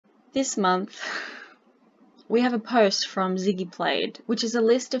This month, we have a post from Ziggy Played, which is a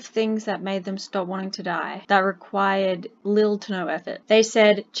list of things that made them stop wanting to die, that required little to no effort. They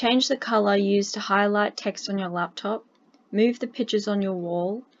said, change the color used to highlight text on your laptop, move the pictures on your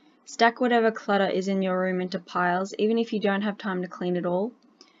wall, stack whatever clutter is in your room into piles, even if you don't have time to clean it all,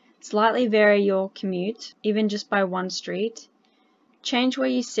 slightly vary your commute, even just by one street, change where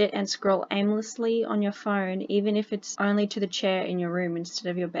you sit and scroll aimlessly on your phone, even if it's only to the chair in your room instead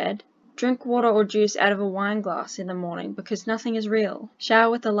of your bed. Drink water or juice out of a wine glass in the morning because nothing is real. Shower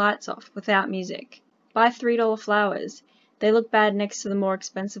with the lights off, without music. Buy $3 flowers. They look bad next to the more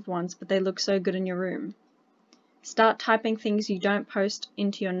expensive ones, but they look so good in your room. Start typing things you don't post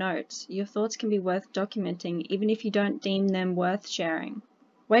into your notes. Your thoughts can be worth documenting, even if you don't deem them worth sharing.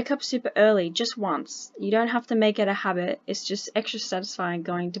 Wake up super early, just once. You don't have to make it a habit, it's just extra satisfying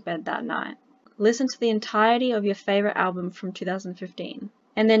going to bed that night. Listen to the entirety of your favorite album from 2015.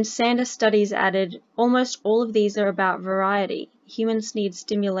 And then Sanders Studies added, almost all of these are about variety. Humans need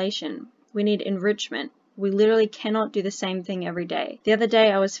stimulation. We need enrichment. We literally cannot do the same thing every day. The other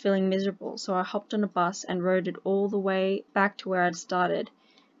day I was feeling miserable, so I hopped on a bus and rode it all the way back to where I'd started.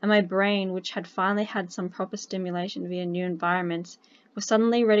 And my brain, which had finally had some proper stimulation via new environments, was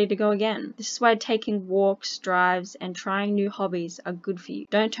suddenly ready to go again. This is why taking walks, drives, and trying new hobbies are good for you.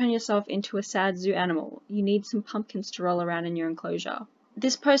 Don't turn yourself into a sad zoo animal. You need some pumpkins to roll around in your enclosure.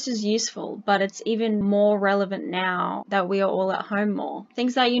 This post is useful, but it's even more relevant now that we are all at home more.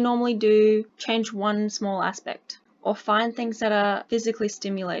 Things that you normally do, change one small aspect. Or find things that are physically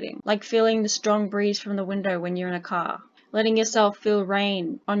stimulating, like feeling the strong breeze from the window when you're in a car. Letting yourself feel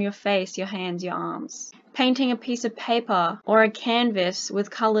rain on your face, your hands, your arms. Painting a piece of paper or a canvas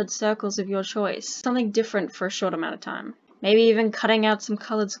with coloured circles of your choice. Something different for a short amount of time. Maybe even cutting out some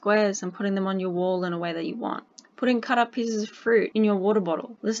coloured squares and putting them on your wall in a way that you want. Putting cut up pieces of fruit in your water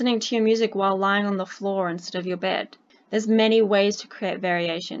bottle. Listening to your music while lying on the floor instead of your bed. There's many ways to create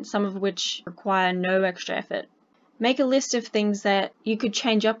variation, some of which require no extra effort. Make a list of things that you could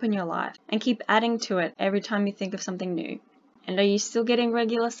change up in your life and keep adding to it every time you think of something new. And are you still getting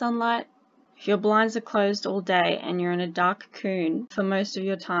regular sunlight? If your blinds are closed all day and you're in a dark cocoon for most of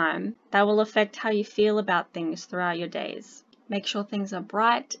your time, that will affect how you feel about things throughout your days. Make sure things are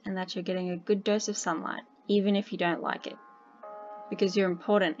bright and that you're getting a good dose of sunlight, even if you don't like it. Because you're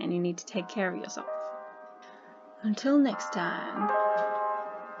important and you need to take care of yourself. Until next time,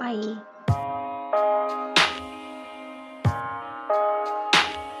 bye.